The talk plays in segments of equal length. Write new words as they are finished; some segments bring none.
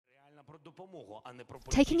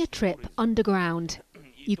Taking a trip underground,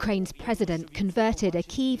 Ukraine's president converted a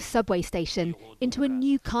Kyiv subway station into a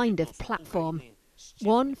new kind of platform,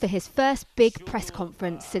 one for his first big press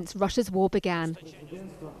conference since Russia's war began.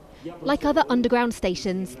 Like other underground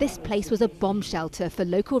stations, this place was a bomb shelter for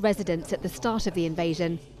local residents at the start of the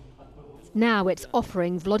invasion. Now it's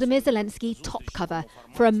offering Volodymyr Zelenskyy top cover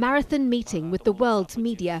for a marathon meeting with the world's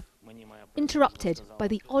media, interrupted by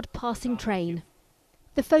the odd passing train.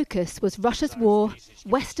 The focus was Russia's war,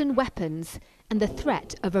 Western weapons, and the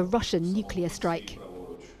threat of a Russian nuclear strike.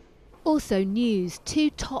 Also news, 2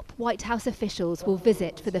 top White House officials will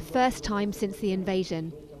visit for the first time since the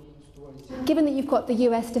invasion. Given that you've got the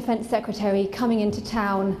US Defence Secretary coming into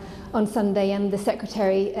town on Sunday and the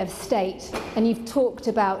Secretary of State, and you've talked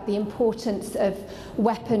about the importance of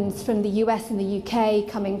weapons from the US and the UK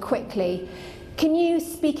coming quickly, can you,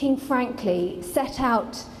 speaking frankly, set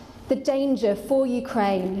out the danger for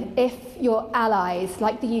Ukraine if your allies,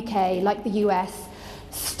 like the UK, like the US,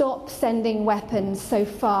 stop sending weapons so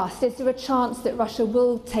fast? Is there a chance that Russia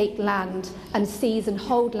will take land and seize and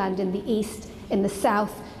hold land in the east, in the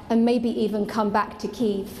south, and maybe even come back to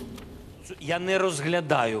Kyiv?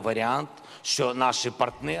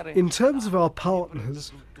 In terms of our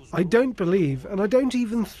partners, I don't believe, and I don't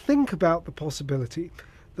even think about the possibility,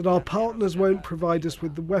 that our partners won't provide us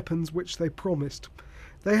with the weapons which they promised.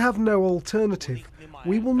 They have no alternative.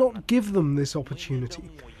 We will not give them this opportunity.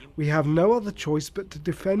 We have no other choice but to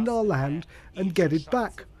defend our land and get it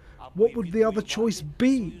back. What would the other choice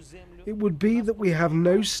be? It would be that we have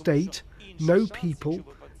no state, no people.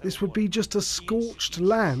 This would be just a scorched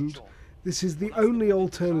land. This is the only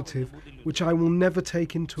alternative which I will never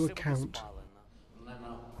take into account.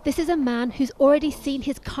 This is a man who's already seen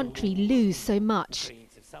his country lose so much.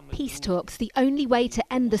 Peace talks, the only way to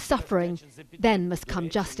end the suffering, then must come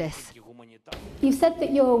justice. You said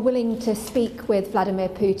that you're willing to speak with Vladimir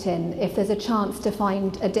Putin if there's a chance to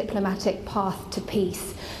find a diplomatic path to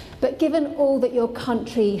peace. But given all that your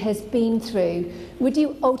country has been through, would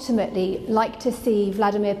you ultimately like to see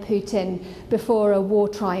Vladimir Putin before a war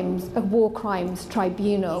crimes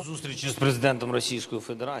tribunal?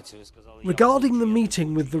 Regarding the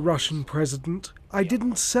meeting with the Russian president, I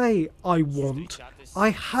didn't say I want. I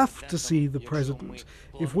have to see the president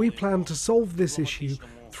if we plan to solve this issue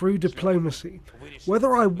through diplomacy.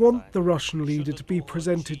 Whether I want the Russian leader to be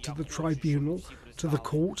presented to the tribunal, to the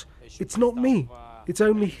court, it's not me. It's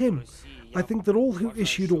only him. I think that all who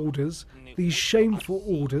issued orders, these shameful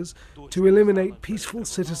orders, to eliminate peaceful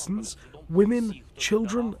citizens, women,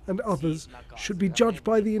 children and others, should be judged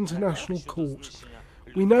by the international court.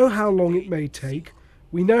 We know how long it may take.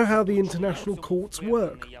 We know how the international courts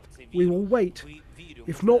work. We will wait.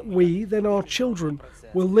 If not we, then our children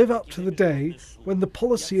will live up to the day when the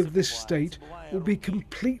policy of this state will be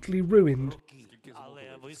completely ruined.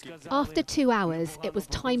 After 2 hours, it was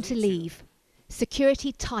time to leave.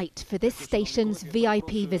 Security tight for this station's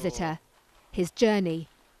VIP visitor. His journey,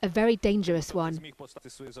 a very dangerous one.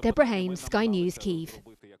 Deborah Haynes, Sky News, Kyiv.